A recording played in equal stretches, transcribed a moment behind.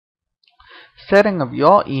Setting up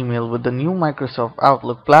your email with the new Microsoft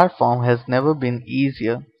Outlook platform has never been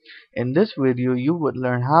easier. In this video, you would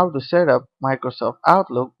learn how to set up Microsoft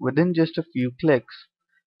Outlook within just a few clicks.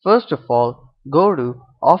 First of all, go to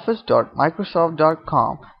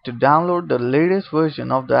office.microsoft.com to download the latest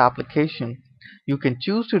version of the application. You can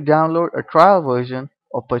choose to download a trial version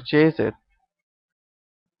or purchase it.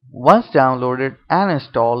 Once downloaded and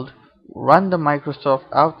installed, run the Microsoft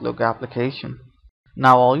Outlook application.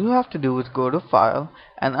 Now all you have to do is go to File,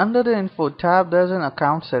 and under the Info tab there's an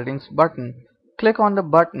Account Settings button. Click on the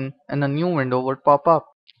button and a new window would pop up.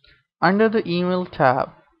 Under the Email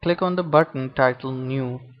tab, click on the button titled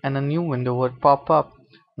New and a new window would pop up.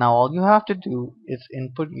 Now all you have to do is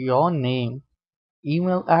input your name,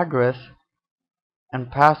 email address, and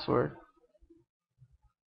password.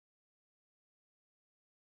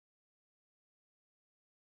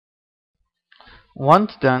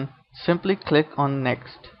 Once done, simply click on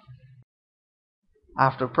Next.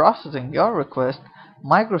 After processing your request,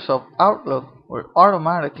 Microsoft Outlook will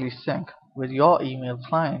automatically sync with your email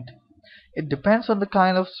client. It depends on the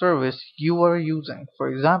kind of service you are using. For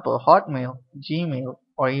example, Hotmail, Gmail,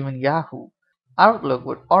 or even Yahoo. Outlook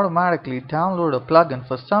would automatically download a plugin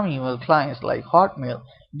for some email clients like Hotmail,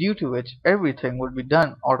 due to which everything would be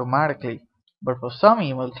done automatically. But for some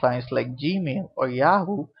email clients like Gmail or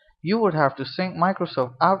Yahoo, you would have to sync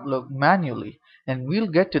Microsoft Outlook manually, and we'll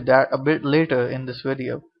get to that a bit later in this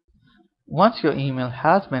video. Once your email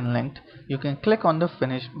has been linked, you can click on the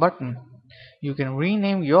Finish button. You can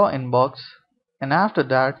rename your inbox, and after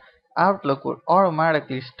that, Outlook will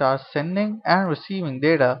automatically start sending and receiving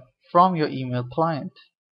data from your email client.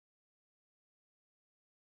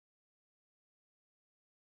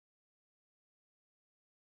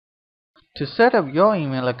 To set up your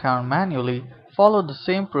email account manually, follow the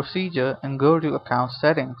same procedure and go to Account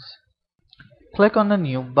Settings. Click on the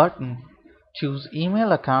New button. Choose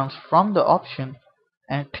Email Accounts from the option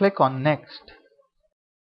and click on Next.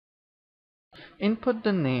 Input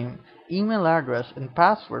the name, email address, and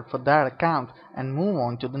password for that account and move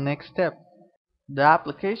on to the next step. The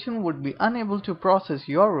application would be unable to process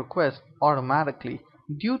your request automatically,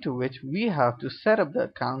 due to which we have to set up the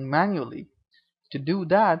account manually. To do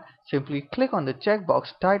that, simply click on the checkbox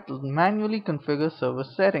titled Manually Configure Server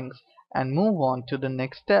Settings and move on to the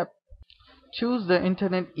next step. Choose the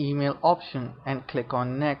Internet Email option and click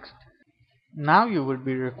on Next. Now you will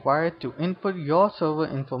be required to input your server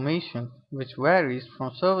information, which varies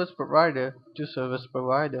from service provider to service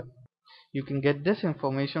provider. You can get this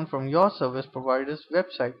information from your service provider's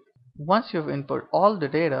website. Once you've input all the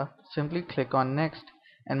data, simply click on Next,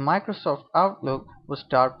 and Microsoft Outlook will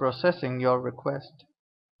start processing your request.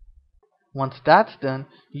 Once that's done,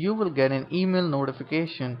 you will get an email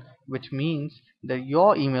notification, which means that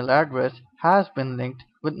your email address has been linked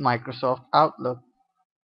with Microsoft Outlook.